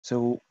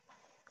So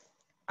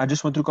I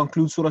just want to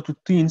conclude Surah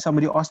At-Tin.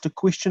 Somebody asked a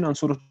question on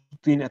Surah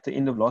At-Tin at the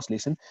end of last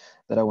lesson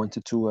that I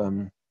wanted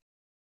to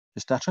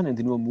just touch on, and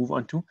then we'll move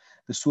on to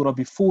the surah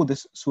before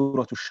this,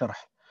 Surah Shahr.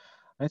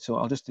 Right, so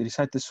I'll just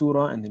recite the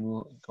surah and then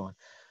we'll go on.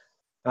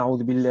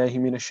 أعوذ بالله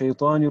من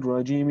الشيطان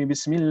الرجيم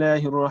بسم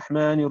الله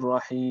الرحمن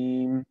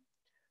الرحيم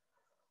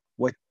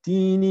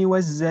والتين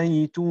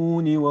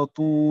والزيتون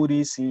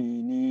وطور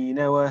سينين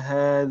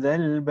وهذا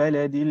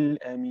البلد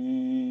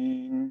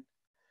الأمين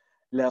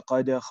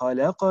لقد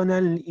خلقنا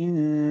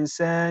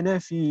الإنسان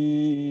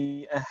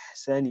في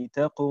أحسن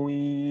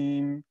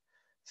تقويم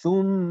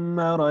ثم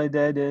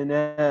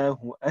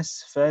رددناه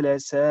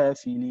أسفل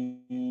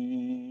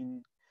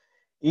سافلين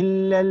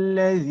إلا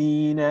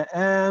الذين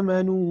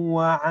آمنوا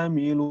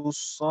وعملوا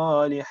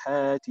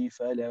الصالحات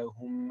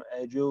فلهم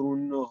أجر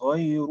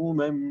غير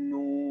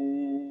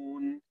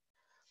ممنون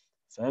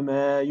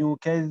فما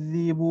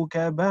يكذبك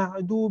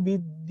بعد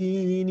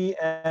بالدين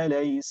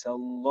أليس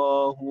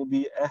الله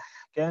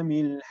بأحكم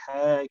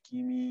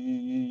الحاكمين.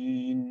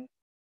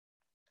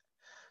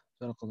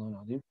 صدق الله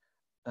العظيم.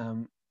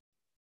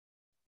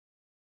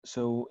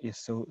 So yes,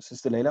 so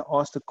Sister Layla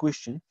asked a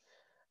question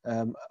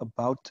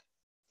about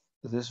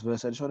this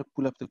verse. I just want to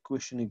pull up the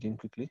question again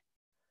quickly.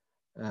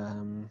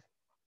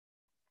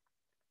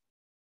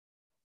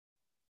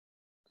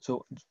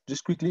 So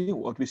just quickly,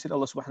 what we said,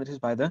 Allah subhanahu wa ta'ala says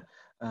by the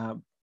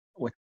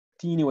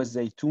وَالتِّينِ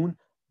وَالزَّيْتُونِ,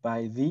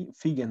 by the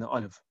fig and the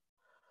olive.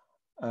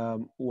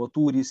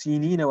 وَطُورِ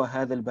سِينِينَ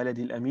وَهَذَا الْبَلَدِ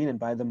الْأَمِينَ, and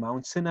by the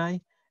Mount Sinai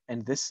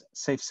and this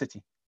safe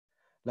city.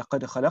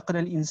 لَقَدْ خَلَقْنَا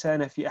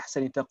الْإِنسَانَ فِي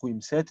أَحْسَنِ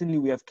تَقْوِيمٍ, certainly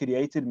we have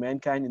created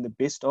mankind in the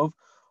best of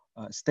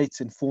states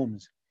and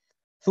forms.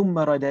 ثُمَّ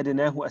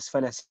رَدَدْنَاهُ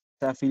أَسْفَلَ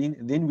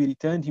سَافِلِينَ, then we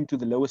returned him to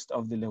the lowest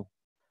of the low.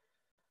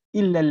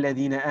 إِلَّا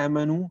الَّذِينَ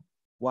آمَنُوا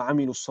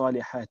وَعَمِلُوا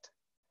الصَّالِحَاتِ,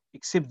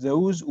 except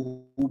those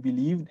who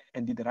believed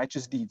and did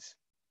righteous deeds.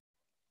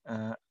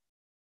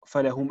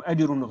 فَلَهُمْ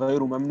أَجْرٌ غَيْرُ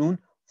مَمْنُونَ,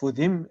 for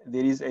them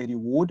there is a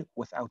reward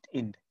without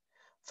end.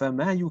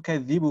 فَمَا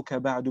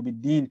يُكَذِّبُكَ بَعْدُ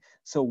بِالدِّينِ,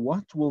 so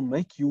what will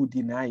make you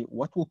deny,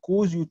 what will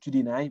cause you to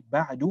deny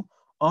بَعْدُ,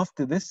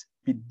 after this,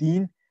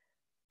 بِالدِّينِ,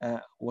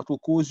 what will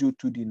cause you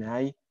to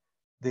deny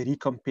the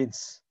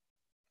recompense.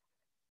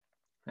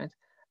 Right?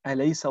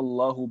 أَلَيْسَ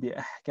اللَّهُ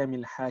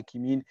بِأَحْكَمِ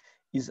الْحَاكِمِينَ,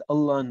 is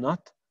Allah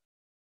not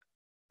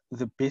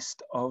the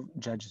best of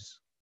judges?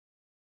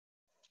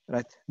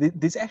 Right?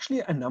 There's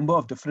actually a number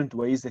of different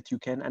ways that you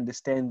can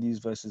understand these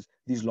verses,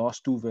 these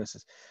last two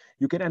verses.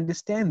 You can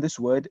understand this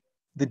word.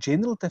 The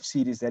general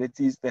tafsir is that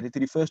it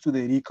refers to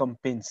the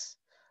recompense,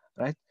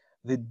 right?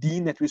 The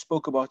deen that we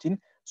spoke about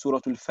in Surah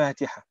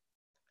Al-Fatiha,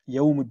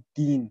 Yawm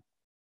ad-Din,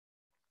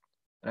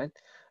 right?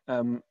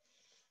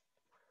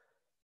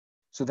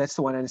 So that's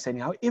the one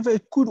understanding. However,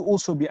 it could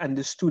also be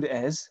understood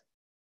as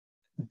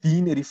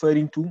deen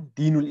referring to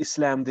Deenul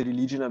Islam, the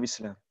religion of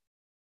Islam.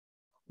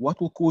 What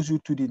will cause you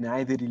to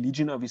deny the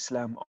religion of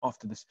Islam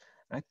after this,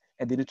 right?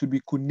 And then it would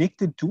be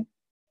connected to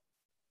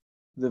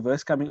the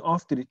verse coming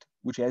after it,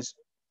 which has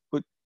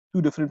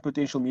two different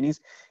potential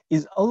meanings.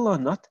 Is Allah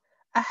not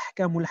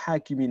Ahkamul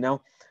Hakimi?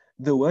 Now,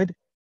 the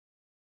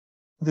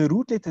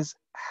root letters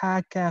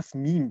Ha, Kaf,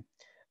 Mim,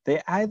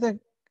 they either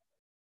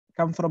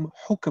come from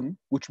Hukm,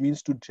 which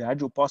means to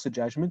judge or pass a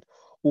judgment,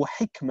 or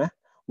Hikmah,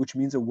 which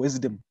means a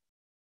wisdom.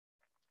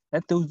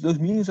 That those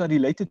meanings are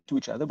related to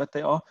each other, but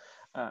they are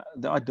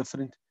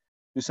different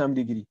to some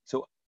degree.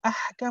 So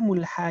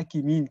Ahkamul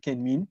Hakimin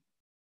can mean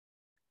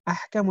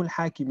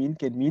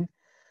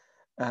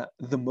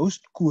the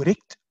most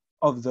correct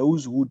of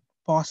those who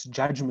pass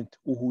judgment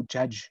or who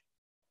judge.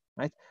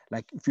 Right?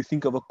 Like if you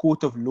think of a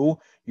court of law,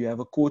 you have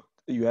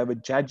a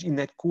judge in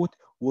that court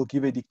who will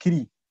give a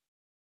decree.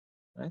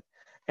 Right?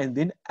 And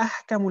then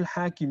Ahkamul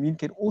Hakimin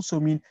can also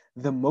mean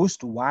the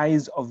most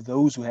wise of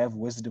those who have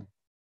wisdom.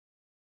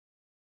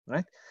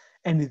 Right?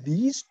 And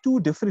these two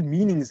different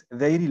meanings,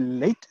 they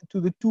relate to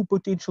the two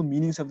potential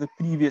meanings of the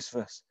previous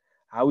verse.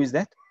 How is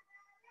that?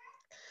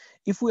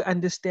 If we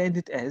understand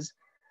it as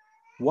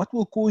what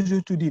will cause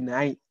you to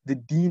deny the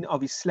deen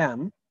of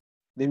Islam,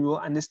 then we will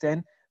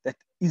understand that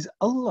is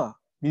Allah,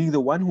 meaning the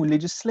one who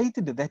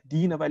legislated that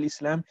deen of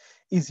al-Islam,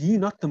 is he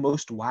not the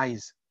most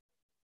wise?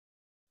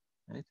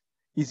 Right?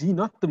 Is he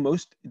not the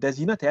most, does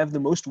he not have the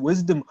most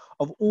wisdom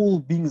of all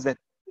beings that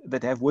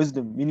have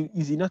wisdom? Meaning,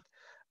 is he not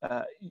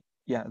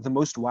the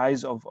most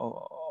wise of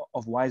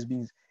wise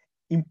beings?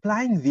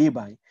 Implying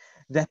thereby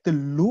that the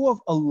law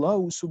of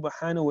Allah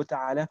subhanahu wa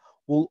ta'ala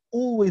will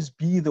always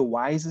be the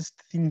wisest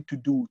thing to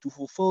do. To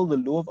fulfill the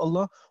law of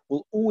Allah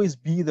will always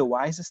be the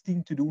wisest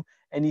thing to do.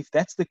 And if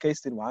that's the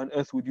case, then why on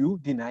earth would you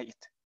deny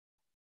it?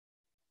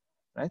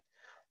 Right?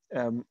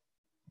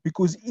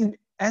 Because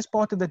as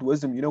part of that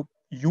wisdom,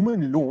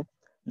 human law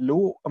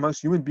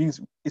amongst human beings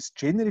is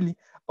generally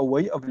a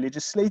way of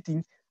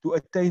legislating to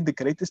attain the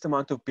greatest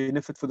amount of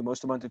benefit for the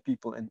most amount of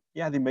people. And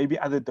yeah, there may be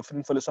other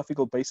different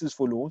philosophical bases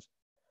for laws,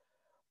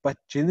 but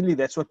generally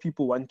that's what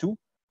people want to.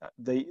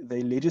 They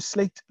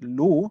legislate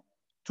law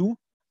to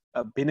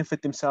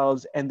benefit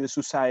themselves and the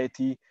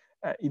society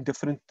in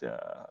different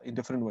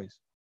ways.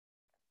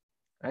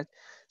 right?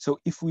 So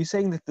if we're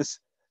saying that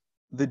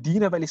the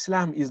deen of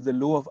al-Islam is the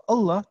law of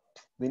Allah,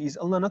 then is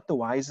Allah not the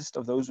wisest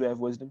of those who have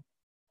wisdom?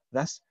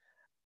 Thus,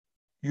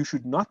 you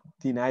should not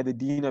deny the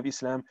deen of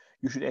Islam.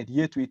 You should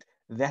adhere to it.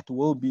 That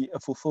will be a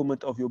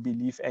fulfillment of your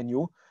belief and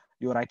your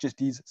righteous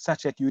deeds,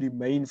 such that you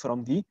remain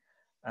from the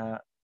uh,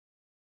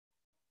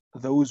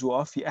 those who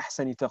are fi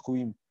ahsani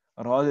taqweem,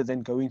 rather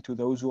than going to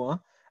those who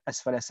are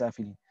asfala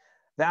safilin.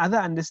 The other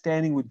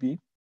understanding would be,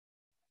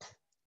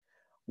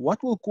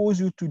 what will cause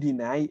you to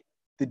deny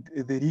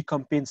the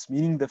recompense,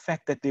 meaning the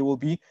fact that there will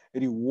be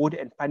reward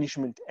and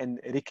punishment and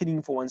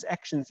reckoning for one's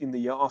actions in the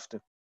year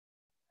after.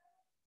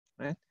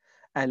 Right?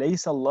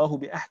 أَلَيْسَ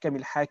اللَّهُ بِأَحْكَمِ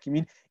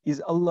الْحَاكِمِينَ.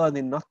 Is Allah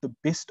then not the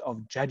best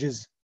of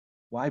judges?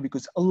 Why?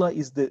 Because Allah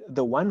is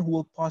the one who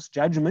will pass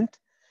judgment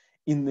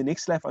in the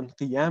next life on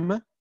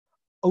Qiyamah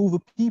over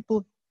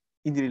people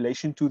in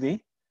relation to their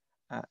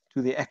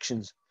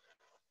actions.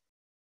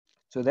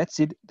 So that's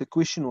it. The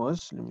question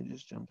was, let me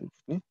just jump in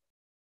quickly.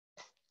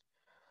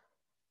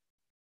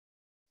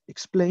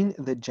 Explain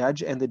the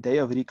judge and the day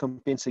of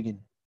recompense again.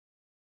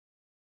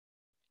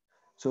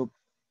 So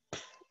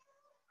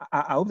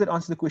I hope that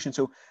answers the question.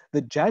 So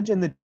the judge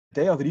and the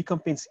day of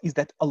recompense is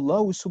that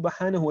Allah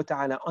subhanahu wa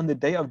ta'ala on the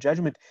day of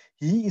judgment,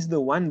 He is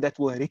the one that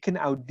will reckon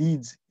our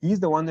deeds. He is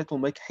the one that will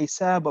make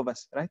hisab of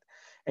us, right?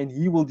 And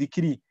He will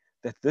decree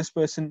that this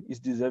person is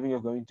deserving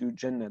of going to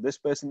Jannah. This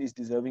person is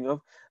deserving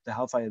of the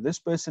hellfire. This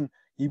person,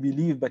 he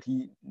believed, but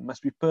he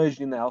must be purged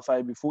in the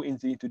hellfire before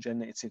entering into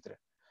Jannah, etc.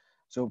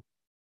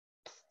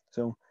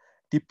 So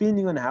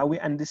depending on how we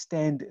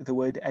understand the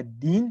word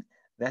ad-din,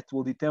 that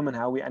will determine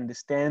how we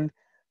understand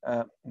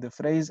the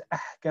phrase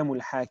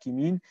ahkamul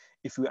hakimin.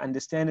 If we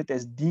understand it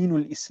as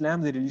dinul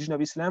Islam, the religion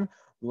of Islam,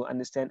 we will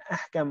understand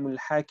ahkamul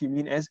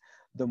hakimin as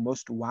the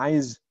most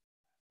wise,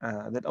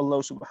 that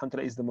Allah subhanahu wa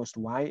ta'ala is the most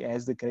wise,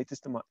 has the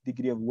greatest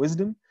degree of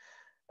wisdom.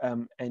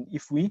 And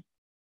if we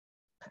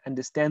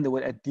understand the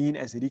word ad-din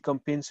as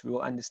recompense, we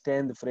will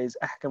understand the phrase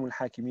ahkamul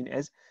hakimin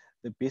as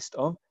the best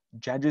of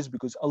judges,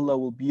 because Allah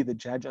will be the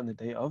judge on the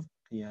day of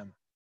Qiyamah.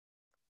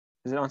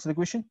 Does that answer the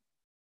question?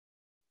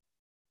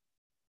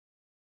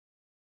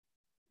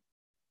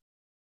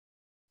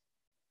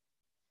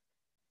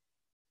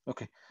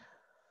 Okay.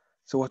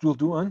 So what we'll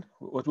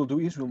do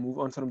is we'll move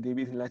on from there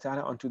bi'idhnillah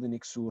ta'ala onto the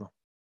next surah.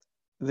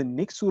 The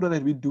next surah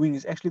that we're doing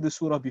is actually the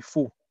surah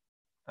before.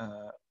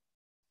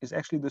 Is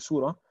actually the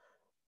surah.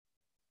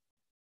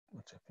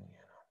 What's happening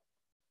here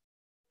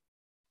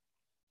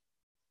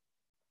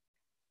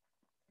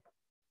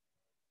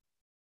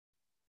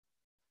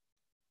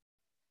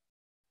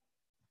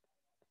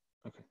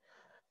now? Okay.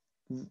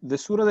 The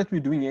surah that we're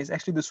doing here is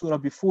actually the surah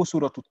before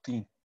Surah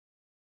At-Tin.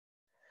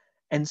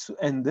 And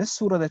this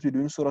surah that we're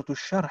doing, Surah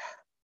Shahr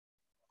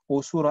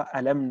or Surah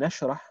Alam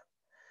Nashrah,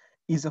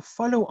 is a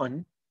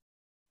follow-on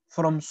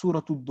from Surah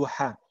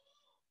Ad-Duha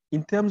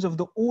in terms of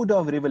the order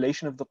of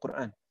revelation of the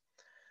Quran.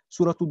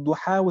 Surah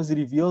Ad-Duha was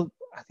revealed,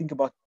 I think,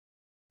 about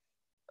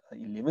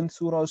 11th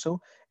surah or so,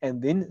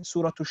 and then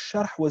Surah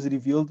Shahr was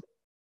revealed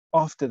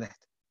after that,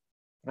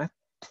 right?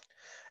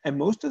 And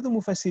most of the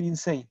Mufassirin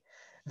say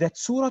that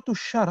Surah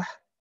Shahr,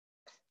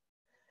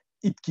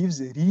 it gives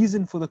a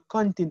reason for the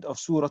content of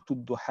Surah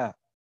Ad-Duha.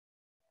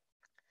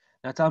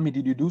 Now tell me,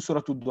 did you do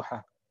Surah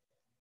Ad-Duha?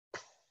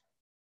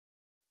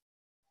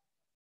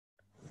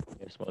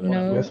 Yes, Maulana.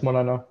 No. Yes,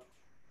 Maulana.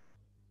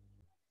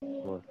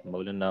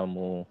 Maulana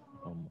mo.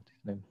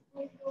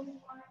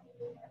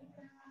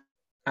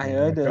 I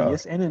heard Harnekar.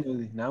 yes and a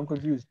no. Now I'm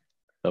confused.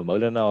 So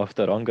Maulana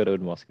after Anger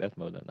Road Mosque, that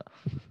Maulana.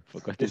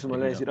 Forgot Yes, his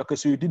Maulana name. said, okay,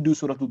 so you did do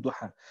Surah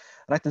Ad-Duha.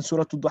 Right, and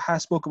Surah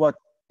Ad-Duha spoke about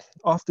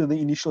after the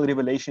initial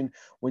revelation,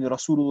 when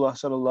Rasulullah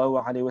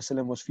sallallahu alaihi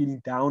wasallam was feeling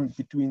down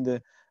between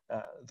the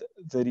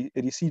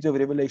receipt of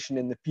revelation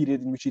and the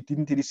period in which he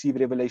didn't receive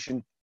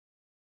revelation.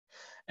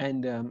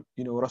 And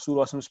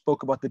Rasulullah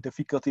spoke about the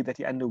difficulty that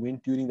he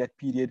underwent during that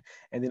period,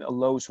 and then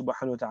Allah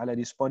subhanahu wa ta'ala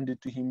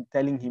responded to him,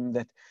 telling him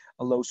that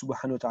Allah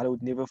subhanahu wa ta'ala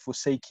would never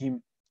forsake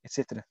him,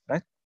 etc.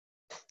 Right?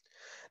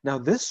 Now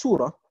this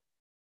surah,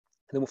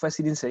 the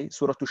Mufassirin say,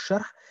 Surah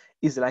Shahr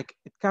is like,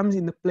 it comes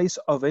in the place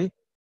of a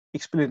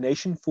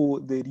explanation for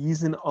the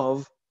reason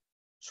of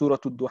Surah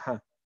Ad-Duha.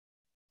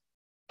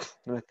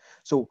 Right?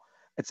 So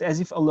it's as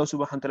if Allah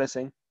subhanahu wa ta'ala is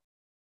saying,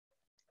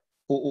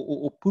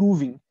 or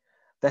proving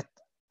that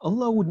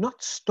Allah would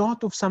not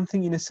start off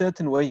something in a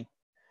certain way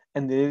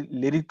and then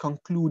let it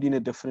conclude in a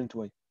different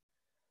way.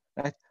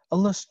 Right?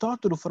 Allah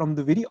started from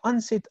the very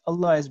onset,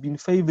 Allah has been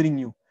favoring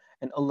you,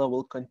 and Allah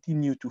will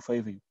continue to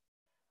favor you.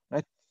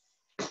 Right?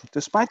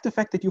 Despite the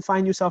fact that you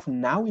find yourself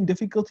now in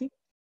difficulty,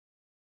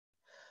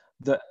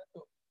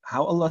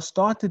 how Allah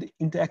started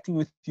interacting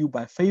with you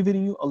by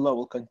favoring you, Allah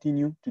will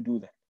continue to do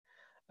that.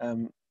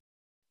 And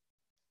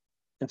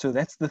so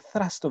that's the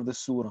thrust of the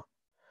surah.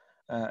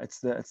 It's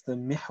the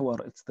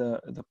mihwar, it's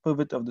the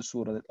pivot of the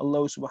surah, that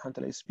Allah subhanahu wa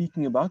ta'ala is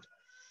speaking about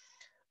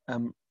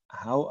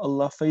how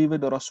Allah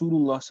favored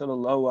Rasulullah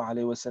sallallahu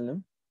alaihi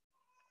wasallam.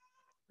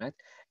 Right?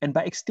 And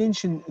by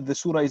extension, the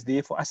surah is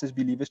there for us as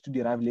believers to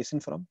derive lesson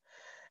from.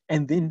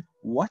 And then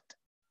what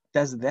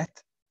does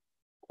that,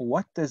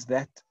 what does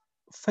that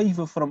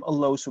favor from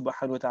Allah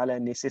subhanahu wa ta'ala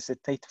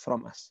necessitate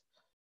from us?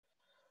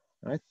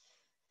 Right?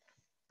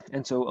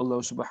 And so Allah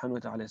subhanahu wa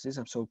ta'ala says,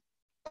 and so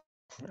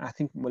I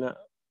think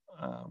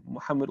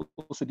Muhammad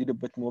also did a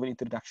bit more of an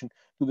introduction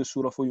to the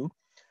surah for you.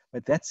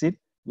 But that's it.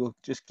 We'll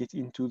just get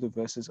into the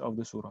verses of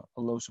the surah.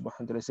 Allah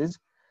subhanahu wa ta'ala says,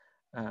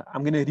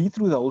 I'm going to read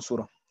through the whole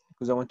surah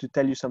because I want to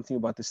tell you something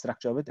about the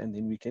structure of it and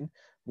then we can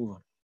move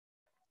on.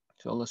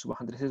 So Allah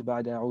subhanahu wa ta'ala says,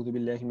 بعد أعوذ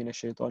بالله من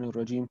الشيطان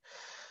الرجيم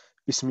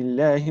بسم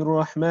الله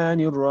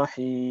الرحمن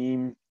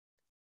الرحيم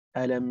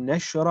ألم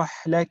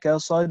نشرح لك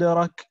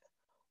صدرك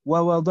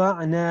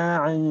ووضعنا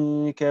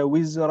عنك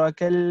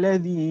وزرك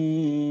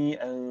الذي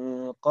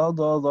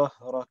أنقض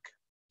ظهرك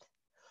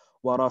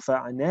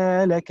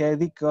ورفعنا لك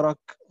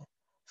ذكرك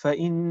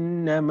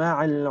فإن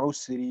مع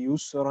العسر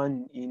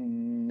يسرا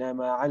إن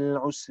مع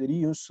العسر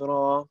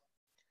يسرا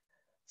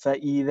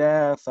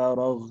فإذا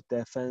فرغت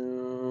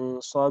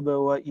فانصب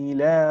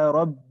وإلى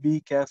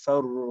ربك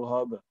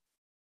فارغب.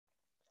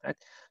 Right?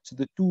 So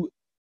the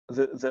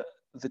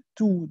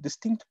two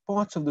distinct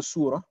parts of the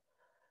surah,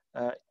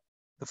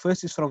 the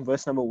first is from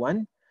verse number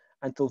 1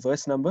 until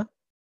verse number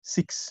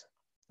 6.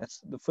 That's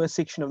the first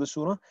section of the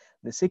surah.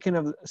 The section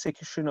of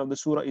the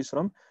surah is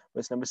from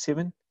verse number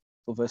 7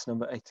 to verse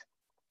number 8.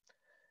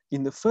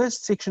 In the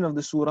first section of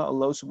the surah,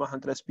 Allah subhanahu wa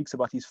ta'ala speaks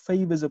about his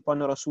favors upon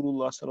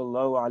Rasulullah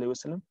sallallahu alayhi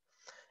wasallam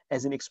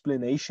as an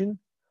explanation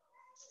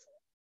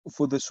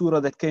for the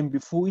surah that came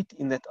before it,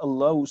 in that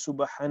Allah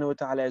subhanahu wa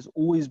ta'ala has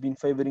always been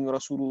favoring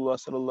Rasulullah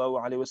sallallahu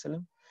alayhi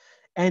wasallam,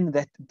 and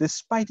that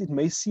despite it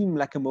may seem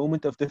like a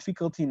moment of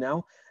difficulty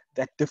now,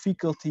 that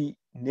difficulty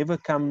never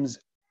comes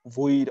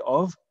void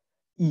of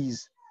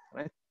ease,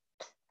 right?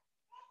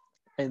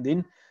 And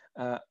then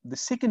the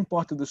second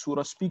part of the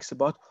surah speaks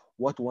about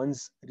what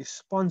one's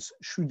response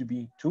should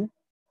be to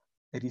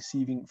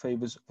receiving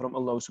favors from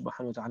Allah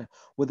subhanahu wa ta'ala,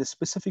 with a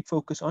specific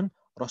focus on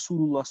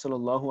Rasulullah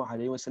sallallahu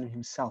alayhi wasallam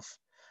himself.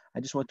 I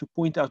just want to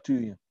point out to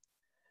you,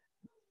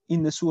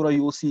 in the surah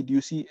you will see, do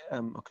you see,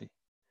 okay,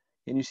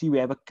 and you see we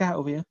have a ka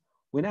over here.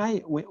 When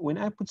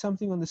I put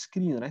something on the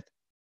screen, right,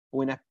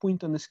 when I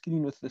point on the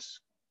screen with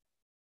this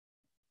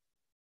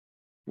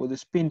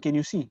pen, can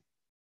you see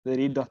the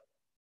red dot?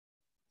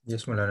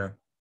 Yes, Mulana.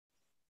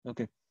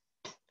 Okay.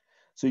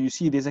 So you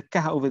see there's a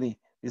ka over there.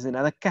 There's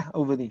another ka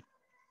over there.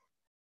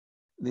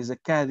 There's a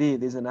ka there.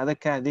 There's another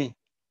ka there.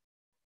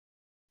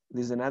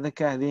 There's another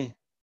ka there.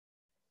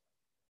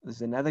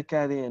 There's another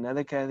ka there.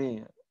 Another ka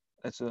there.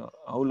 That's a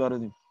whole lot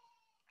of them.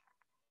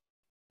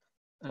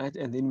 Right?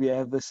 And then we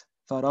have this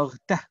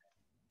faraghta.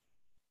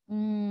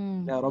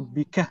 La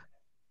rabbika.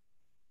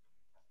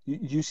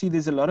 You see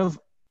there's a lot of,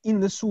 in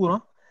the surah,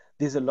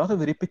 there's a lot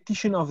of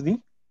repetition of the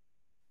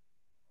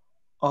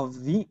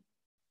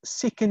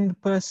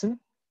second person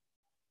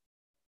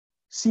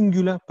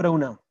singular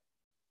pronoun.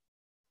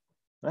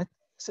 Right?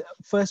 So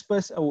first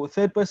person or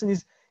third person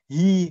is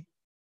he,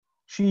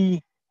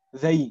 she,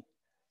 they.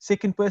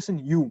 Second person,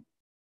 you.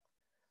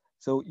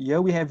 So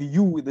here we have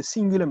you, the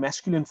singular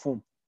masculine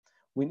form.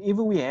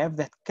 Whenever we have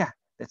that ka,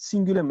 that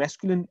singular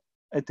masculine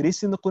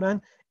address in the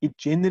Quran, it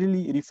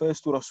generally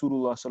refers to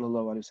Rasulullah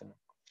sallallahu alaihi wasallam.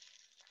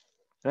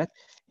 Right?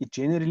 It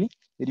generally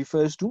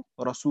refers to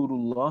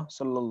Rasulullah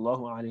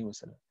sallallahu alaihi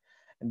wasallam.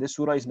 And this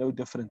surah is no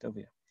different over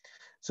here.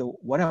 So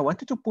what I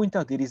wanted to point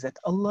out there is that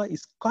Allah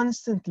is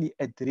constantly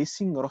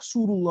addressing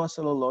Rasulullah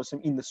sallallahu alaihi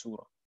wasallam in the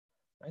surah.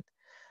 Right?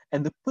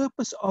 And the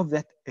purpose of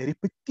that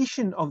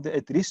repetition of the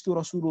address to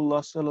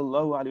Rasulullah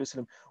sallallahu alaihi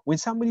wasallam, when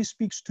somebody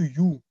speaks to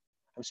you,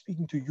 I'm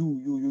speaking to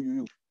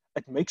you,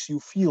 it makes you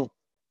feel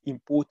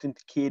important,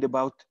 cared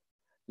about,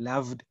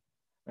 loved,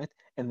 right?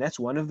 And that's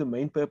one of the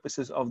main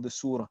purposes of the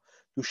surah,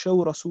 to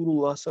show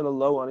Rasulullah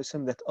sallallahu alaihi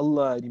wasallam that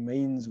Allah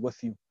remains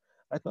with you,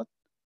 right?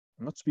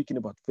 I'm not speaking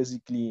about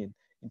physically and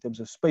in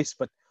terms of space,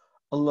 but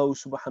Allah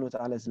subhanahu wa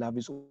ta'ala's love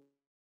is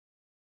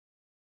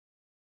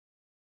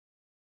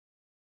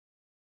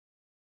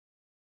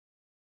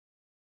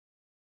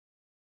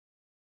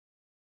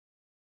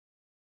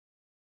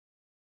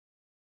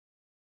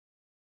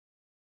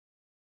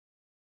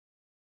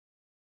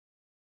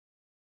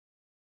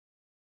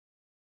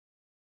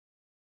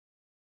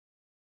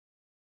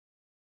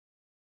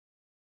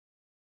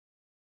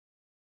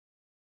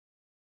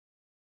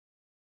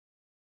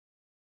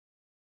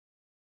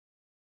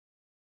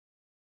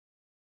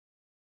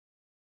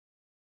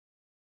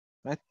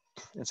right?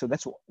 And so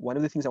that's one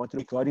of the things I want to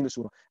do regarding the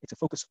surah. It's a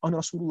focus on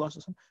Rasulullah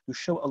to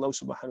show Allah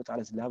subhanahu wa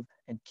ta'ala's love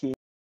and care.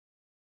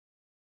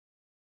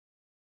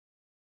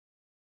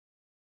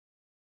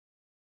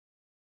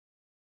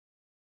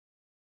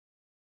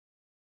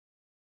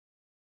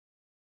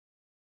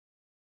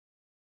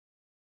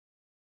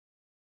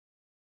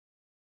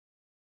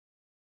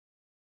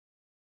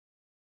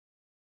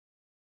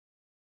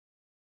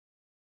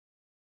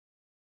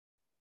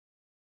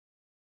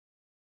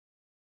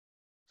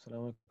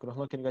 Assalamu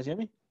alaikum. Can you guys hear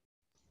me?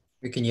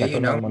 We can hear you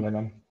now, but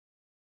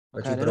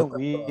Okay, you I don't know broke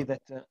where up.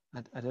 that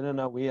I don't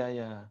know where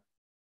You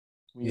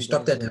you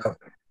stopped guys at now.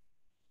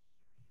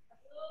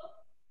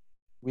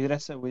 where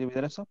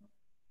did I stop?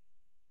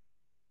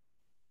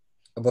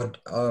 about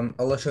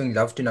Allah showing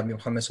love to Nabi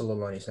Muhammad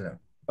sallallahu alaihi wasallam.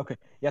 Okay,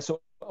 yeah.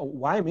 So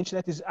why I mentioned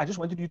that is I just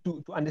wanted you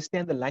to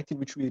understand the light in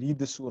which we read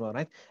the surah,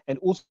 right? And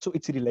also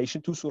its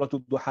relation to Surah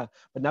Al-Duha.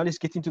 But now let's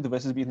get into the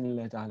verses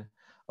bi-idhnillah ta'ala.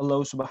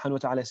 Allah subhanahu wa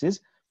ta'ala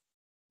says,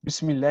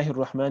 Bismillahir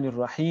Rahmanir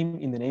Rahim,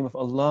 in the name of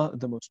Allah,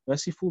 the most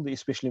merciful, the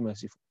especially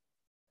merciful.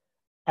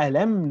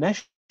 Alam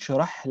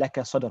nashrah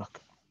laka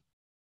sadrak.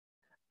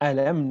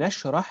 Alam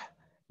nashrah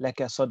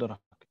laka sadrak.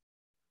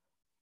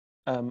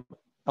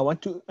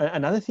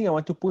 Another thing I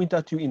want to point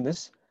out to you in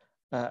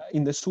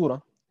the surah,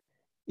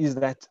 is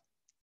that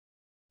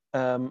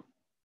Allah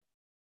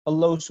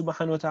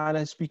subhanahu wa ta'ala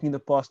is speaking in the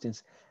past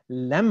tense.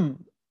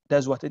 Lam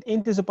does what? It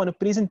enters upon a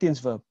present tense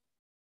verb,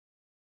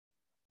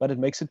 but it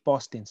makes it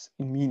past tense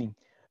in meaning.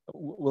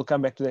 We'll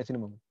come back to that in a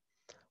moment.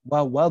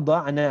 Wa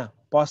wada'na,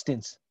 past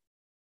tense.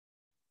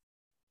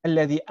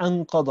 Alladhi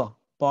anqada,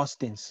 past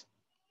tense.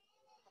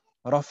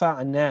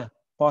 Rafa'na,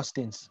 past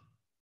tense.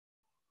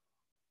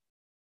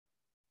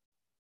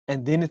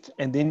 And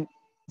then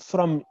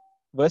from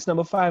verse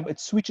number 5, it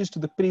switches to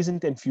the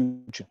present and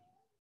future,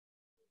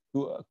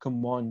 to a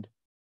command,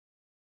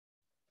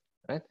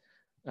 right?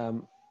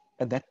 And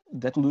that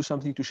will do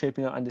something to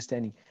shaping our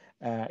understanding.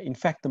 In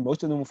fact, the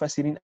most of the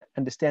Mufassirin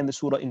understand the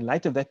surah in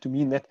light of that to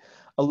mean that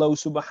Allah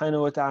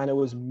subhanahu wa ta'ala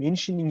was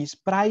mentioning his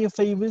prior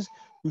favors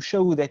to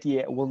show that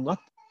he will not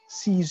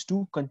cease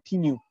to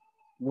continue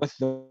with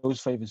those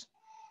favors.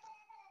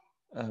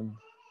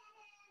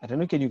 I don't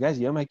know, can you guys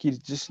hear my kids?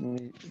 Just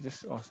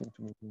ask them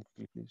to move,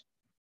 please.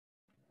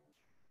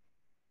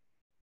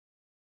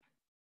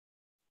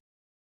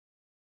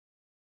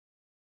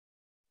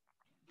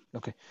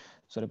 Okay,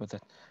 sorry about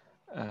that.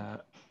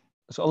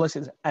 So Allah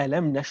says,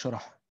 Alam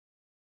nashrah.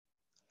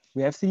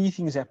 We have three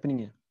things happening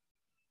here.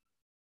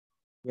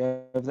 We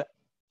have the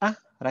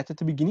right at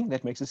the beginning,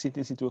 that makes a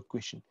sentence into a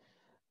question.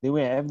 Then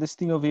we have this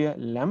thing over here,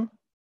 lam,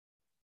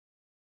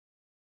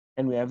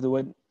 and we have the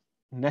word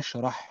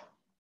nashrah.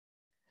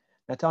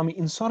 Now tell me,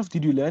 in Sarf,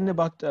 did you learn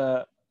about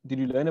the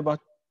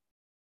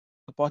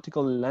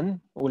particle lan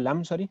or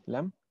lam? Sorry,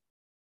 lam.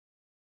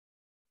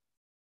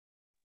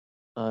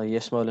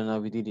 Yes,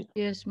 Maulana, we did it.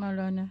 Yes,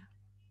 Maulana.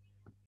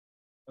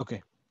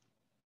 Okay.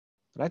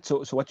 Right.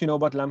 So what you know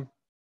about lam?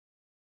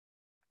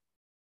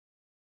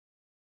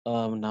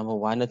 Number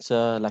one, it's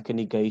like a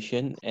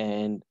negation,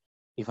 and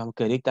if I'm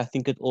correct, I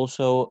think it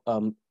also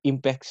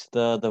impacts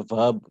the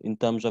verb in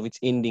terms of its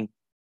ending.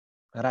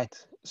 Right.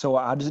 So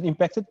how does it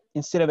impact it?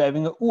 Instead of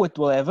having a u, it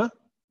will have a?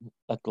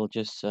 It will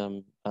just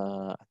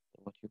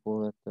what you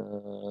call it?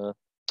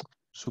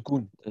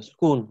 Sukoon.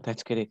 Sukoon.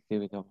 That's correct. There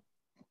we go.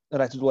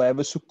 Right. It will have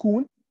a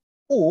sukoon,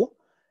 or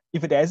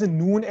if it has a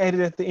noon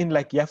added at the end,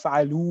 like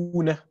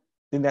yaf'aluna,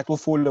 then that will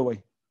fall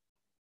away.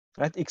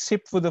 Right?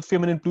 Except for the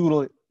feminine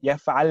plural,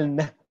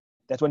 yaf'alna.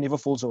 That one never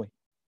falls away.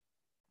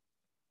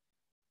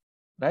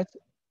 Right?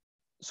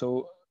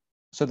 So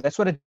that's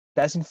what it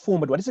does in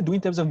form, but what does it do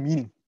in terms of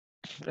meaning?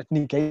 It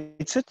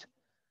negates it.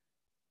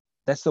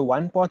 That's the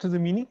one part of the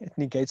meaning. It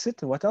negates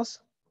it. And what else?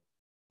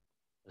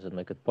 Does it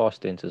make it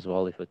past tense as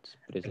well if it's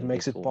present? It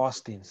makes it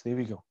past tense. There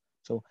we go.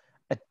 So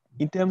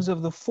in terms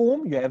of the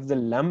form, you have the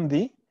lam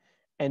there,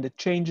 and it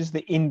changes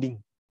the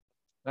ending,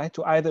 right,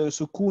 to either a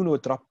sukoon or a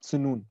dropped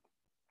sunoon.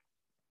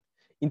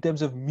 In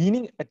terms of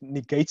meaning, it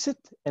negates it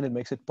and it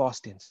makes it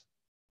past tense.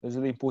 Those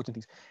are the important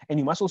things. And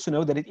you must also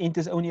know that it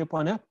enters only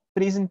upon a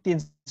present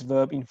tense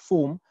verb in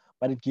form,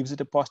 but it gives it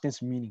a past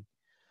tense meaning.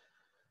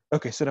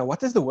 Okay, so now what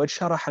does the word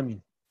sharaha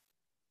mean?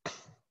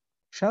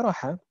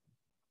 Sharaha,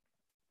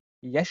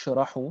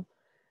 yashrahu,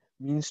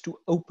 means to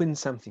open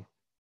something.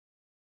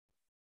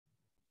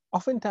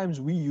 Oftentimes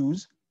we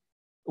use,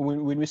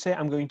 when we say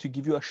I'm going to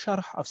give you a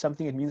sharh of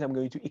something, it means I'm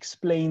going to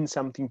explain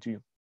something to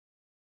you.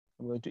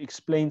 I'm going to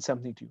explain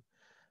something to you.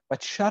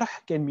 But sharh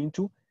can mean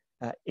to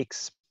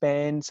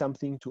expand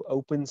something, to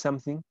open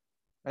something.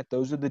 Right?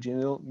 Those are the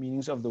general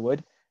meanings of the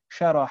word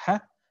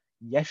sharaha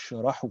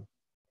yashrahu.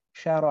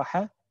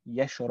 Sharaha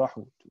yashrahu,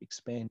 to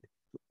expand,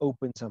 to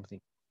open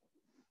something.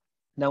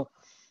 Now,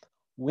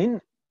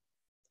 when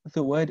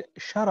the word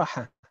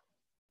sharaha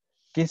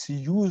gets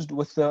used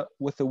with the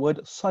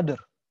word sadr,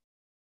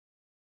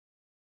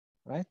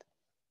 right?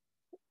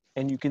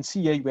 And you can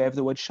see here you have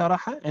the word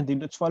sharaha, and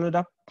then it's followed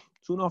up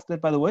soon after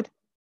that by the word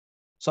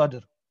sadr.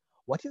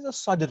 What is a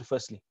sadr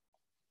firstly?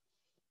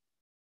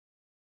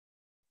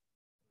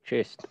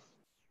 Chest.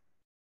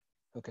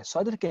 Okay,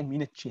 sadr can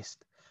mean a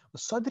chest.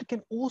 But sadr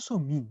can also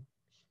mean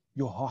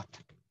your heart.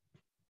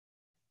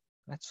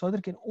 Right?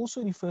 Sadr can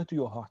also refer to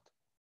your heart.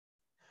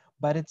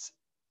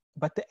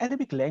 But the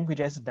Arabic language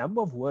has a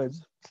number of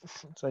words.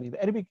 The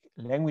Arabic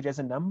language has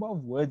a number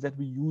of words that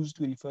we use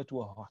to refer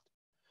to a heart.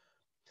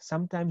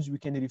 Sometimes we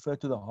can refer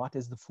to the heart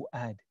as the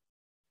fu'ad.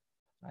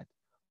 Right?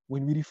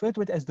 When we refer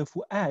to it as the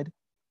fu'ad,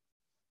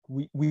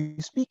 we're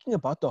speaking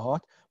about the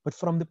heart, but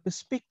from the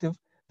perspective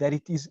that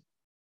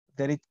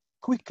it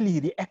quickly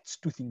reacts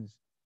to things,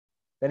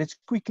 that it's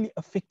quickly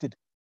affected.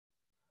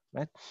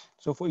 Right?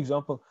 So for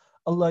example,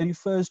 Allah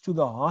refers to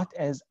the heart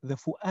as the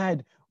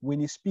fu'ad when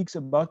he speaks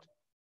about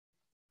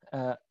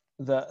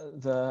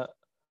the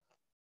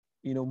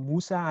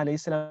Musa alayhi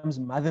salam's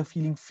mother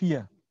feeling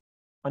fear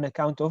on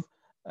account of,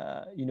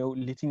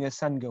 letting her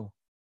son go.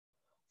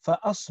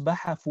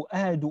 فَأَصْبَحَ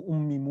فُؤَادُ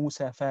أُمِّ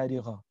مُوسَى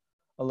فَارِغًا.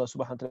 Allah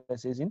subhanahu wa ta'ala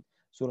says in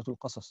Surah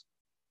Al-Qasas.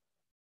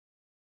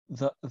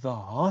 The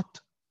heart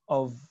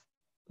of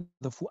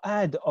the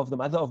fu'ad of the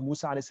mother of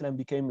Musa alayhi salam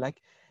became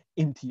like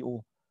empty,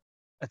 or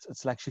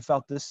it's like she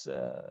felt this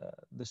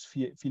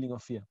feeling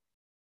of fear.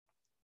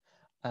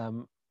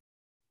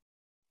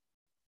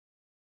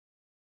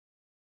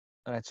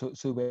 Alright,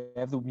 so we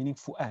have the meaning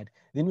fu'ad.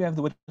 Then we have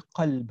the word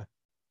qalb.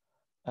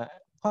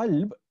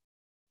 Qalb,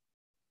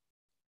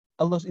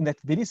 Allah, in that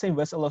very same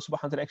verse, Allah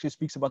subhanahu wa ta'ala actually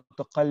speaks about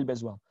the qalb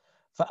as well.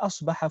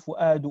 فَأَصْبَحَ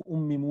فُؤَادُ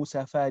أُمِّ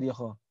مُوسَى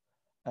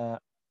فَارِغًا.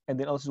 And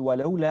then also,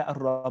 وَلَوْلَا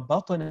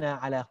أَرَّبَطْنَا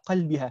عَلَى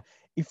قَلْبِهَا.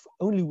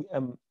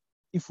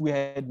 If we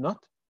had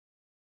not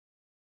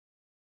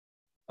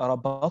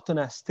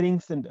رَبَطْنَا,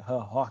 strengthened her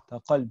heart, her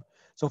qalb.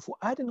 So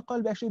fu'ad and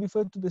qalb actually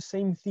refer to the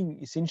same thing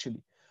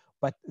essentially,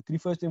 but it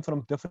refers to them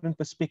from different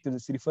perspectives.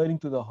 It's referring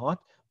to the heart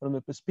from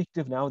the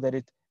perspective now that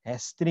it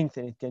has strength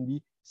and it can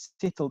be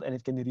settled and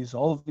it can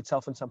resolve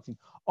itself on something.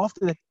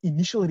 After that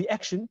initial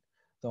reaction,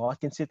 the heart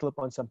can settle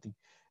upon something.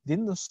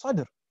 Then the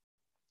sadr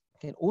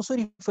can also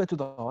refer to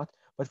the heart,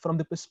 but from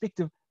the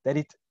perspective that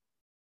it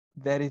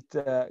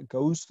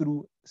goes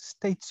through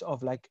states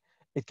of, like,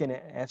 it can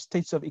have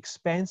states of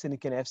expanse and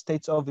it can have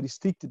states of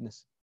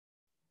restrictedness.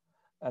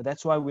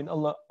 That's why when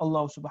Allah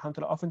subhanahu wa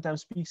ta'ala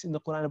oftentimes speaks in the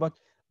Quran about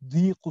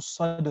dhiqus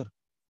sadr.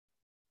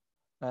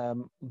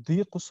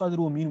 Dhiqus sadr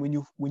will mean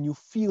when you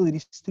feel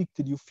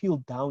restricted, you feel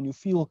down, you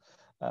feel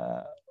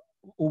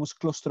almost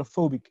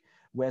claustrophobic.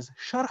 Whereas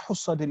sharhus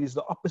sadr is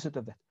the opposite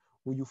of that,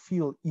 where you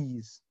feel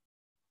ease,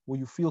 where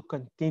you feel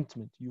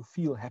contentment, you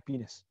feel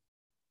happiness.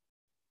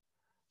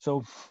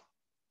 So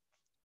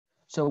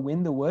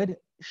when the word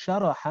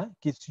sharaha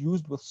gets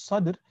used with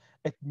sadr,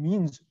 it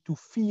means to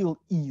feel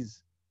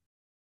ease,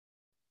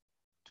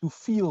 to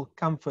feel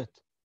comfort,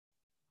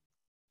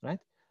 right?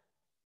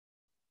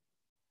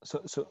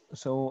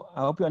 So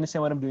I hope you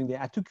understand what I'm doing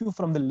there. I took you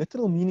from the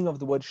literal meaning of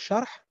the word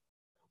sharh,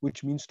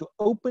 which means to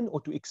open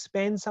or to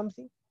expand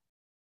something,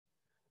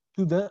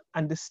 to the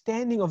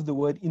understanding of the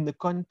word in the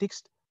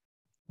context,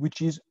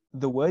 which is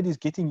the word is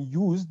getting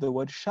used, the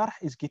word sharh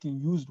is getting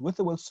used with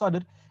the word sadr,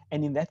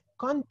 and in that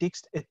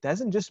context, it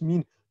doesn't just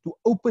mean to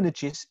open a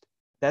chest,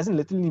 it doesn't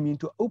literally mean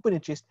to open a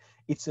chest.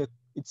 It's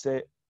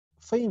a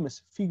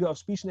famous figure of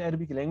speech in the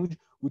Arabic language,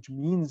 which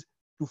means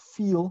to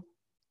feel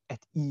at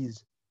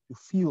ease, to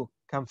feel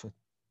comfort.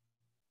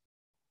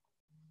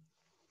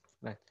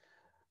 Right.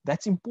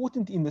 That's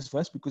important in this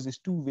verse because there's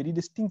two very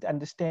distinct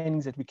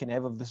understandings that we can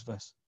have of this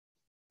verse.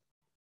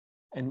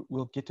 And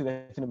we'll get to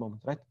that in a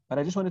moment, right? But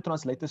I just want to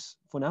translate this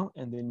for now,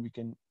 and then we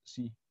can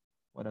see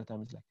what our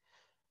time is like.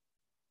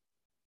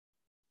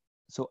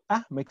 So,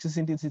 makes a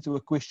sentence into a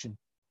question.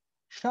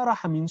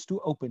 Sharaha means to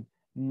open.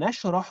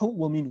 Nashrahu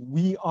will mean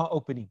we are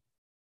opening.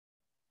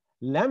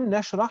 Lam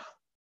nashrah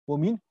will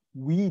mean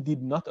we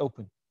did not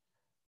open.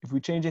 If we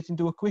change it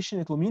into a question,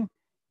 it will mean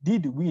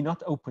did we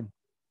not open?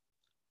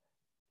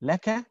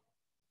 Laka,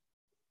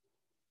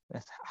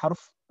 that's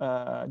حرف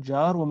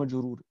جار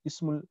ومجرور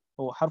اسم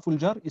أو حرف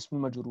الجار اسم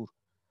المجرور.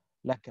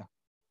 Laka.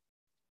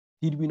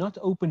 Did we not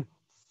open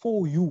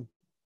for you,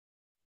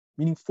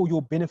 meaning for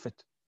your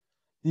benefit?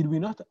 Did we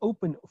not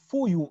open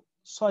for you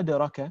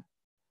sadraka?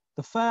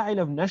 The fa'il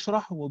of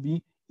nashrah will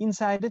be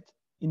inside it,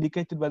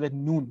 indicated by that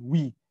noon,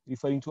 we,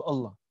 referring to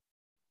Allah.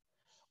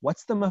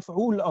 What's the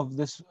maf'ul of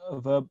this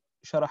verb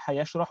sharaha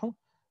yashrahu?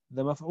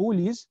 The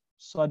maf'ul is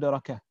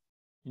sadraka.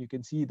 You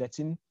can see that's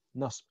in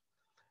nasb.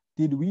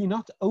 Did we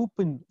not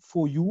open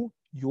for you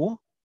your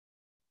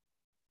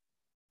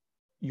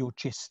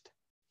chest?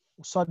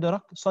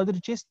 Sadr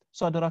chest,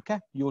 sadraka,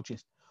 your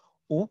chest.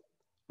 Or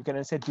you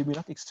can say, did we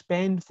not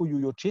expand for you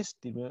your chest?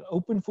 Did we not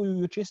open for you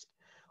your chest?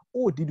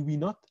 Or did we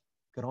not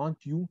grant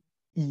you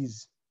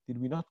ease?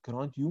 Did we not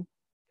grant you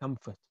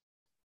comfort?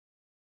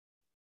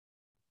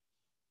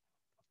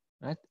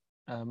 Right?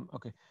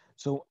 Okay.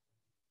 So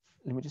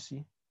let me just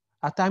see.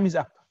 Our time is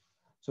up.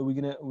 So we're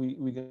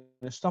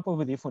gonna stop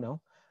over there for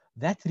now.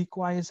 That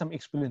requires some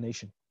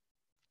explanation.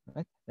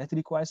 Right? That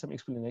requires some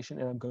explanation,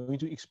 and I'm going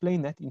to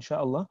explain that,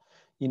 inshallah,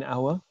 in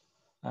our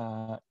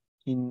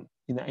in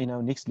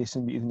our next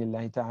lesson,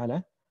 bi'idhnillahi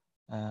ta'ala,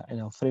 and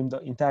I'll frame the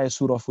entire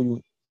surah for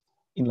you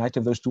in light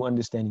of those two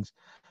understandings.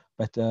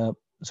 But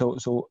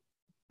so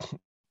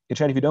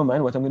Irshad, if you don't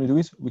mind, what I'm going to do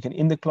is we can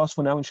end the class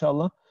for now,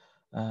 inshallah,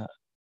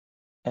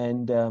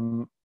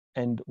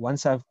 and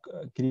once I've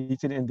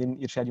greeted, and then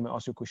Irshad, you may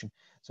ask your question.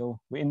 So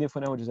we end there for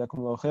now.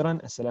 Jazakumullahu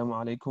khairan. Assalamu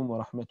alaikum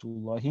wa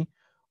rahmatullahi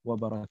wa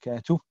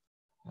barakatuh.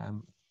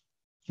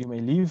 You may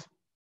leave,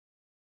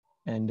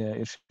 and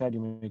Irshad,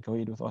 you may go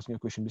ahead with asking a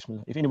question.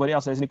 Bismillah. If anybody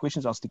else has any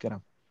questions, I'll stick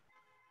around.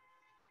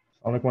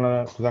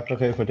 Assalamualaikum Jazakallah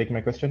khair for taking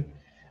my question.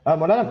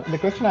 Maulana, the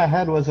question I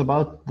had was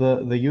about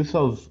the use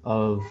of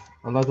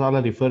Allah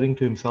Ta'ala referring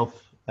to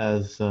himself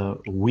as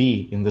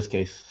we in this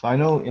case. So I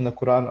know in the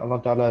Quran,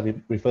 Allah Ta'ala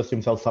refers to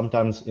himself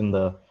sometimes in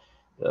the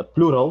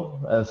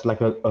plural, as like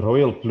a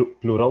royal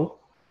plural,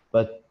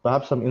 but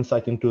perhaps some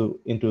insight into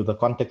the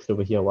context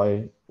over here,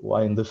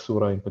 why in this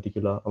surah in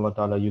particular Allah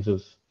Ta'ala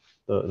uses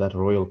that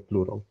royal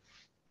plural,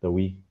 the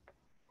we.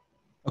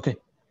 Okay.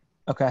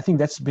 Okay, I think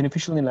that's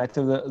beneficial in light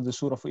of the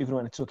surah for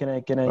everyone. So can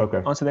I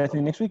Okay. answer that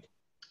in next week?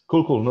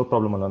 Cool, no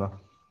problem, Alana.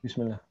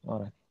 Bismillah. All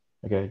right.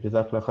 Okay,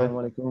 Jazakallah khair.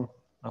 Assalamu alaikum.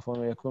 Afwan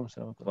wa alaikum.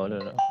 Assalamu alaikum.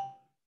 Maulana,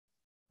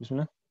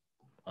 Bismillah.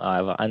 I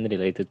have an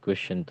unrelated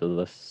question to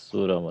the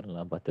surah,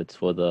 Maulana, but it's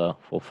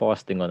for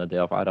fasting on the day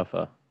of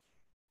Arafah.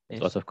 There's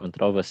Yes. lots of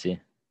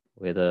controversy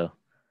whether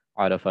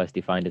Arafah is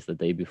defined as the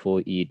day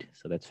before Eid,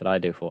 so that's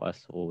Friday for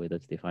us, or whether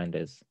it's defined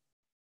as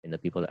when the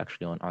people are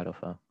actually on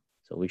Arafah.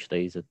 So which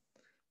day is it?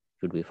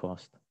 Should we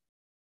fast?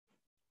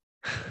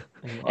 You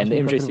And the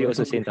asked me a MJC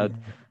also controversial sent out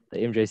question. the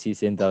MJC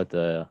sent out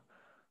a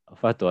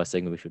fatwa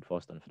saying we should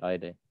fast on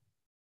Friday.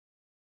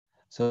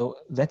 So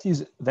that's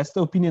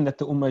the opinion that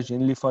the Ummah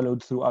generally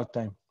followed throughout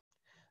time.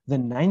 The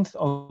 9th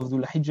of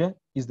Dhul Hijjah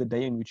is the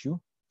day in which you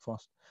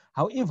fast.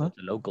 However,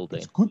 It's a local day.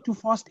 it's good to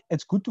fast.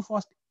 It's good to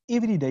fast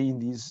every day in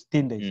these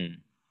 10 days.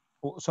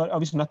 Mm. Sorry,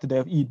 obviously not the day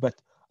of Eid, but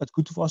it's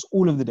good to fast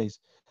all of the days.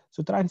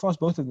 So try and fast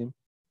both of them.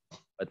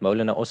 But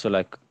Maulana, also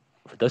like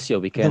for this year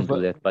we can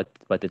do that,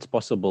 but it's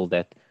possible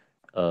that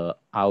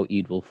our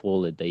Eid will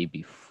fall a day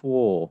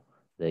before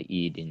the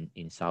Eid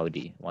in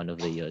Saudi, one of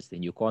the years.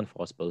 Then you can't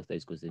fast both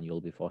days because then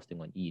you'll be fasting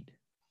on Eid,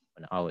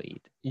 on our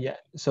Eid. Yeah.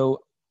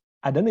 So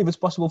I don't know if it's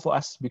possible for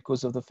us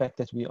because of the fact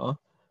that we are.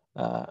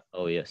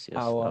 Oh yes.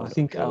 I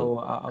think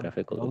our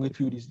graphical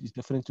longitude is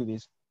different to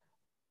this,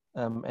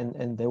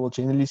 and they will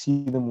generally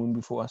see the moon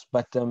before us.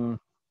 But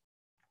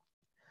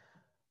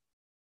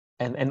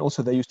and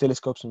also they use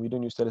telescopes and we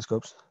don't use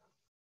telescopes.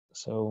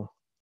 So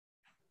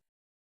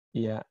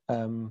yeah.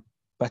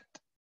 But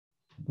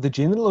the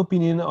general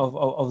opinion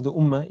of the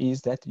Ummah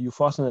is that you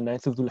fast on the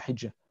 9th of Dhul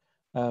Hijjah.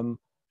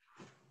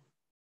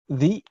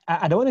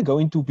 I don't want to go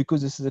into,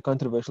 because this is a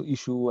controversial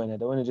issue and I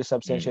don't want to just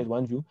substantiate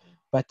one view,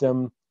 but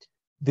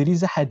there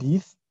is a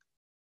hadith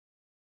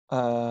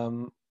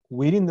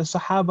wherein the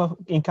Sahaba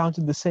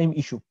encountered the same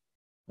issue,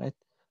 right?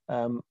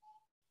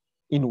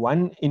 In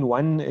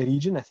one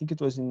region, I think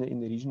it was in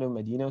the region of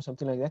Medina or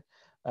something like that,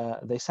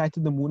 they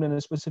sighted the moon on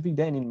a specific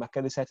day, and in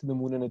Makkah they sighted the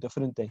moon on a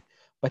different day.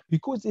 But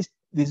because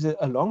there's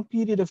a long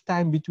period of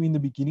time between the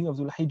beginning of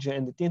Dhul Hijjah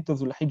and the 10th of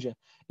Dhul Hijjah,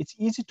 it's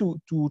easy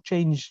to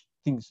change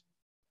things,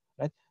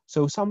 right?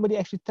 So somebody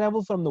actually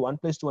traveled from the one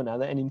place to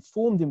another and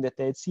informed them that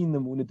they had seen the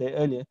moon a day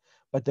earlier,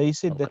 but they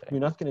said that we're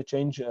not going to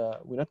change,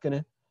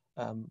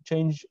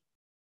 change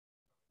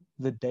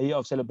the day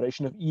of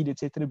celebration of Eid,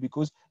 etc.,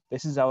 because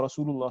this is how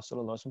Rasulullah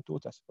sallallahu alaihi wasallam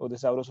taught us, or this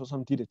is how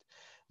Rasulullah did it.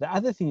 The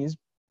other thing is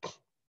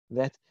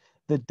that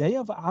the day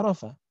of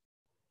Arafah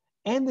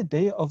and the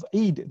day of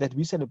Eid that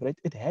we celebrate,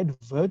 it had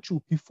virtue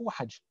before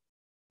Hajj.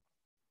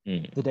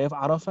 The day of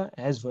Arafah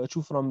has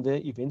virtue from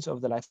the events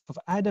of the life of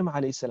Adam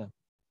alayhi salam.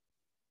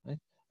 Right?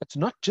 It's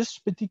not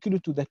just particular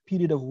to that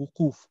period of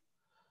wuquf,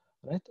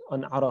 right,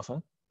 on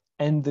Arafah,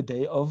 and the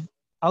day of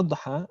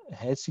Adha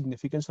has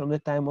significance from the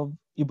time of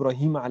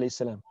Ibrahim alayhi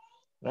salam,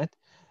 right?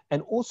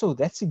 And also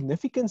that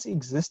significance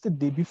existed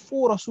there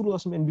before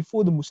Rasulullah and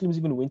before the Muslims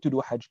even went to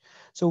do Hajj.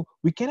 So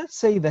we cannot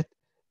say that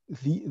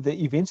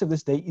the events of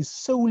this day is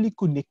solely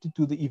connected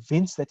to the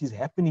events that is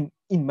happening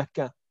in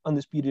Mecca on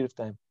this period of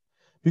time,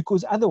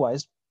 because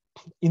otherwise,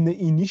 in the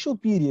initial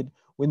period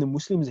when the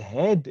Muslims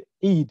had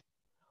Eid,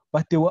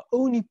 but there were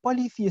only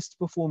polytheists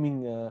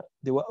performing.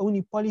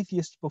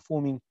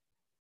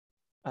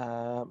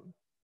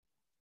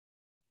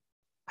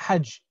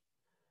 Hajj,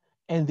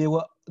 and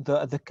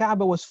the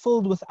Kaaba was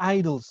filled with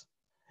idols,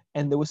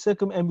 and they were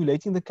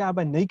circumambulating the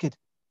Kaaba naked.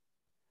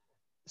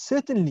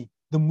 Certainly,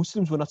 the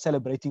Muslims were not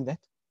celebrating that.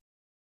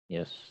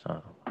 Yes,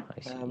 I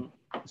see.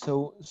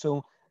 So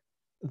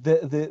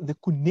the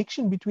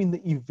connection between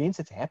the events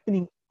that's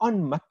happening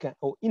on Mecca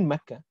or in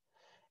Mecca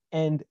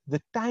and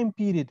the time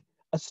period,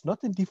 it's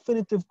not a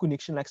definitive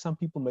connection like some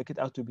people make it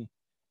out to be,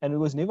 and it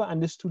was never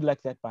understood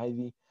like that by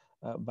the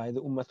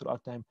Ummah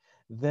throughout time.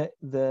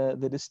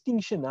 The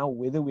distinction now,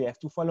 whether we have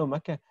to follow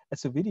Mecca,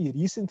 it's a very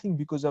recent thing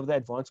because of the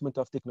advancement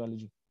of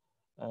technology.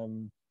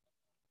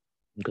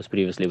 Because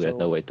previously we had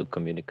no way to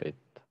communicate.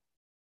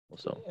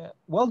 Also,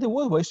 well, there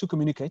were ways to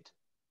communicate.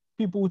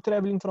 People were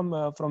traveling from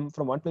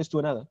one place to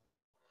another.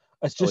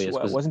 It's just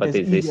wasn't as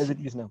easy as it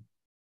is now.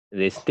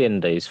 There's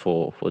 10 days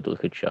for Dhul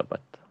Hijjah,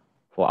 but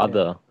for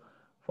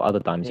other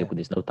times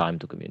there's no time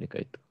to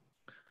communicate.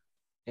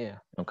 Yeah.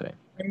 Okay.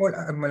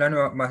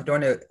 Maulana, I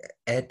don't want to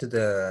add to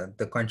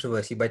the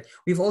controversy, but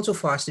we've also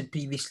fasted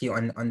previously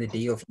on the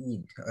day of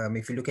Eid.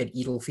 If you look at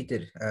Eid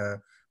al-Fitr,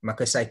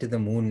 Makkah sighted the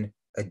moon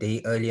a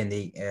day early,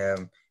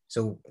 and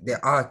so there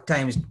are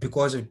times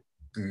because of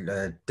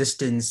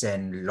distance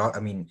and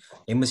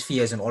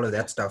hemispheres and all of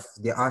that stuff.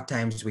 There are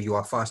times where you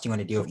are fasting on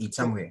the day of Eid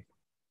somewhere.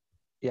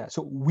 Yeah.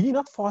 So we're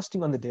not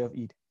fasting on the day of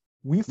Eid.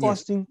 We're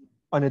fasting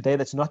on a day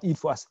that's not Eid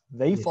for us.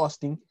 They're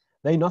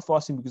not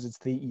fasting because it's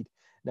their Eid.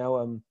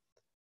 Now,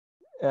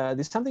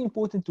 there's something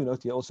important to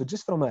note here also,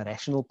 just from a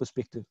rational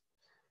perspective,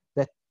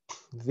 that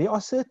there are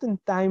certain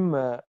time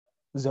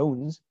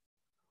zones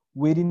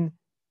wherein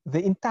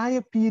the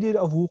entire period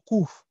of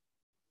wuquf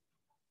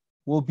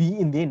will be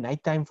in their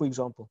nighttime, for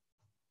example.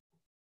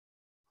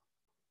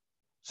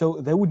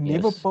 So they would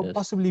never Yes.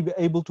 possibly be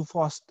able to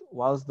fast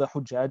whilst the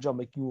Hujjaj are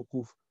making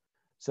wuquf.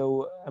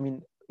 So, I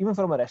mean, even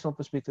from a rational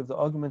perspective, the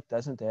argument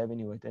doesn't have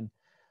any weight. And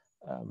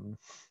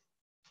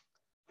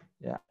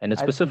yeah. And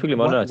it's specifically,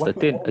 Maulana,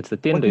 it's the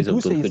 10 days of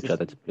Dhul Hijjah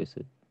that's placed.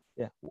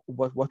 Yeah.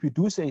 What we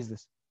do say is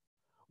this.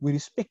 We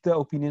respect the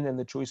opinion and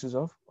the choices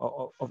of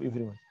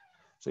everyone.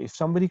 So if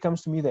somebody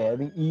comes to me, they're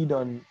having Eid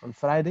on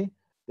Friday,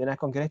 then I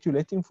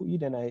congratulate them for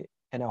Eid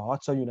and our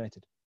hearts are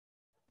united.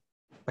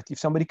 But if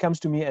somebody comes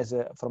to me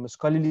from a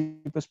scholarly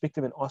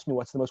perspective and asks me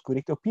what's the most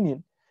correct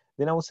opinion,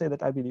 then I will say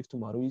that I believe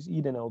tomorrow is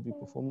Eid and I will be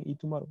performing Eid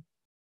tomorrow.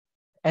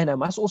 And I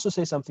must also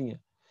say something here,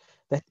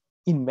 that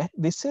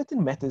there's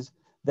certain matters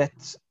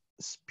that's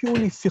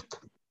purely fiqh,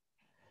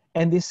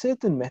 and there's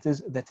certain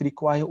matters that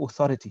require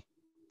authority.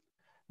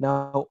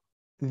 Now,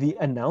 the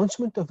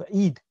announcement of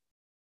Eid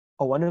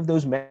are one of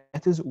those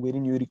matters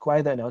wherein you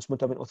require the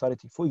announcement of an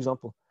authority. For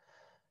example,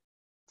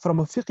 from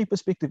a fiqh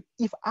perspective,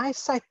 if I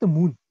sight the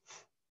moon,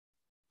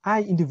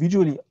 I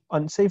individually,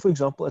 on say for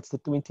example, it's the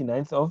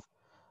 29th of,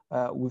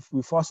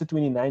 we fasted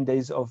 29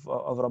 days of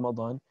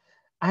Ramadan,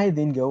 I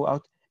then go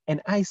out and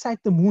I sight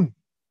the moon.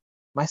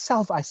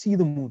 Myself, I see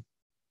the moon.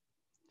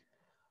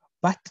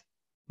 But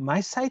my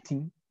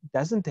sighting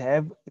doesn't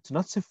have, it's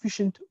not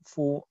sufficient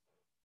for,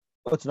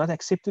 or it's not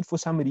accepted for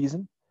some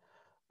reason.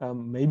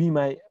 Maybe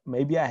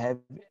I have,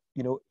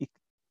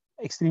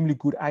 extremely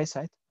good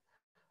eyesight,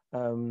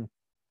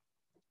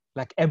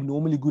 like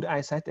abnormally good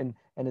eyesight, and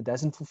it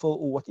doesn't fulfill,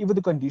 or whatever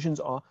the conditions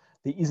are,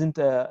 there isn't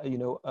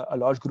a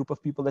large group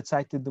of people that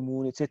sighted the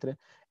moon, etc.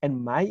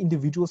 And my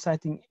individual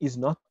sighting is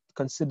not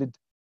considered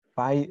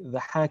by the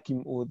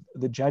hakim or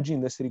the judge in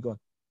this regard.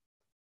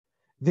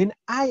 Then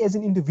I, as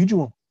an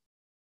individual,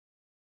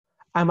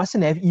 I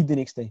mustn't have Eid the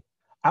next day.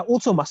 I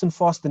also mustn't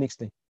fast the next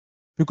day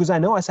because I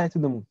know I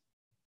sighted the moon.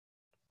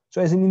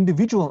 So as an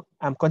individual,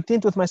 I'm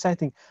content with my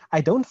sighting.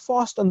 I don't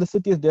fast on the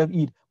 30th day of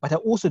Eid, but I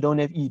also don't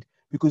have Eid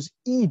because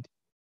Eid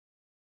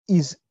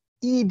is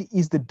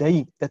the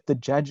day that the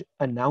judge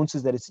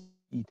announces that it's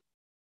Eid.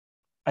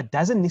 It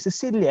doesn't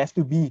necessarily have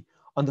to be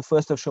on the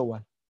 1st of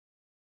Shawwal.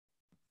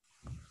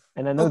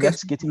 And I know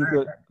that's getting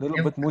into a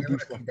little bit more deep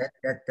stuff.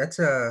 That's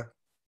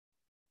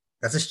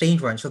a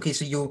strange one. So, okay,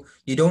 so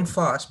you don't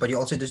fast, but you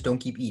also just don't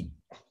keep Eid.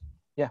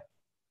 Yeah.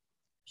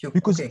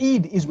 Because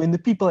Eid is when the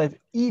people have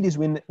Eid is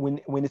when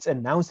it's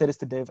announced that it's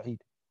the day of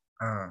Eid.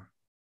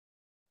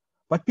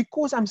 But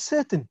because I'm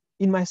certain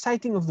in my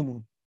sighting of the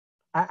moon,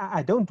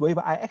 I don't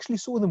waver. I actually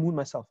saw the moon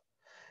myself.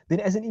 Then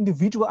as an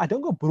individual, I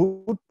don't go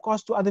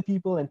broadcast to other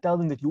people and tell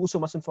them that you also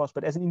mustn't fast.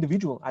 But as an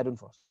individual, I don't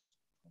fast.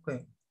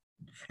 Okay.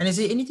 And is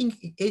there anything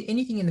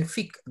in the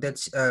fiqh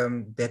that's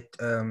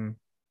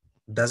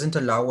doesn't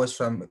allow us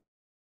from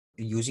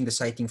using the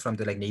sighting from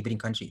the neighboring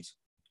countries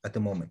at the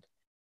moment?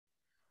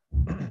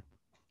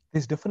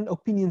 There's different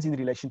opinions in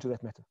relation to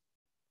that matter,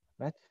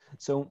 right?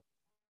 So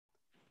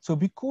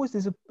because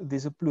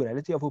there's a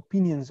plurality of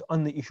opinions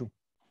on the issue,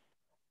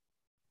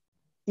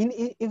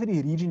 in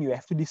every region you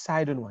have to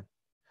decide on one.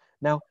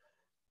 Now,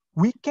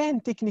 we can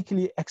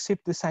technically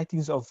accept the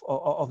sightings of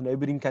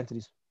neighboring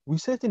countries. We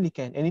certainly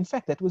can. And in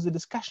fact, that was a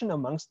discussion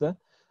amongst the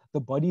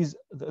bodies,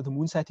 the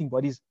moon sighting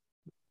bodies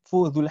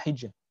for Dhul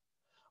Hijjah.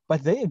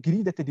 But they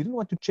agreed that they didn't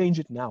want to change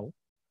it now.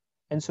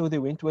 And so they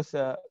went with,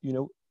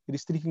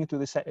 restricting it to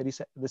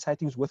the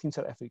sightings within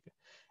South Africa.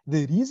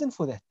 The reason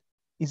for that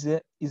is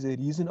a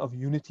reason of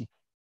unity,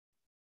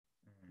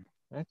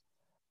 right?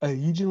 A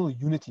regional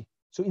unity.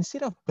 So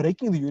instead of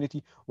breaking the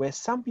unity, where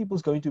some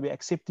people's going to be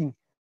accepting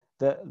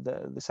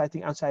the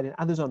sighting outside and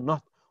others are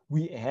not,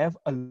 we have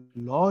a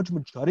large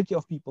majority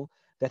of people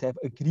that have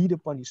agreed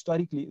upon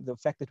historically the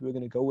fact that we're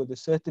going to go with a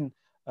certain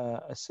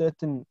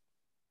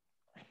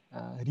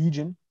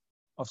region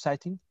of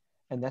sighting,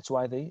 and that's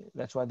why they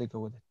go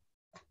with it.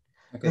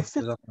 Okay. The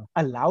fiqh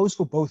allows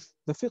for both.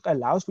 The fiqh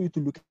allows for you to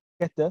look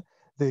at the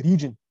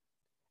region,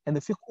 and the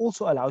fiqh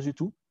also allows you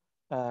to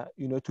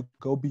to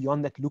go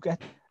beyond that, look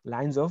at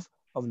lines of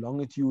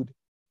longitude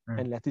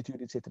and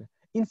latitude, etc.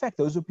 In fact,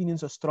 those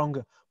opinions are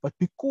stronger, but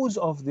because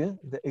of the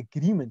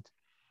agreement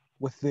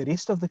with the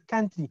rest of the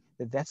country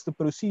that that's the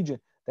procedure,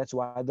 that's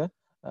why the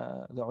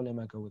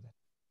ulama go with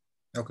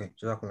it. Okay,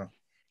 jazakallah.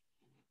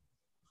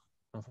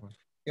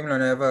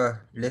 Have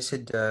a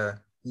blessed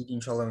Eid,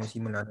 inshallah.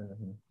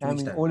 I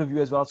mean, all of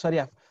you as well. Sorry,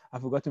 I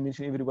forgot to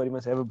mention everybody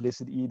must have a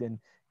blessed Eid and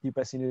keep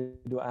us in your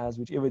du'as,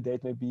 whichever day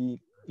it may be.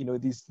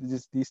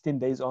 These 10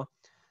 days are,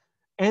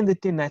 and the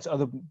 10 nights are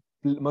the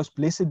most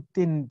blessed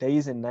 10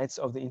 days and nights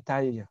of the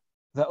entire year.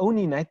 The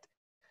only night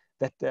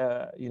that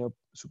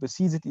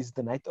supersedes it is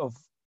the night of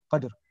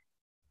Qadr.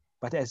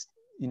 But as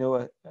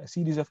a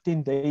series of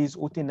 10 days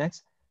or 10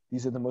 nights,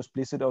 these are the most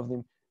blessed of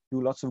them.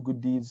 Do lots of good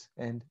deeds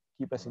and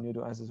keep us in your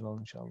du'as as well,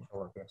 inshallah.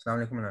 Okay.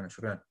 Assalamu alaikum wa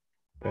shukran.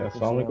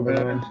 Assalamu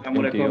alaikum.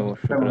 Thank you.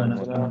 Shukran.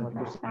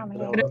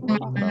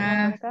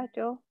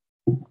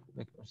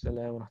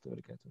 Assalamu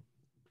alaikum.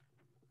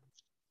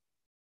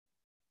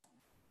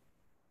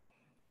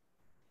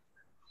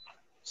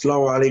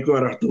 السلام عليكم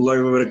ورحمة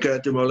الله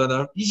وبركاته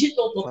مولانا.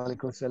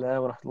 وعليكم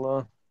السلام ورحمة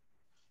الله.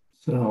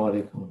 السلام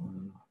عليكم.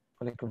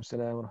 وعليكم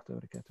السلام ورحمة الله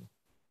وبركاته.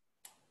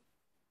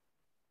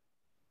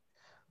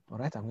 All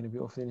right, I'm going to be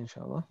off then,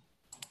 inshallah.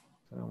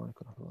 Assalamu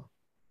alaikum wa rahmatullah.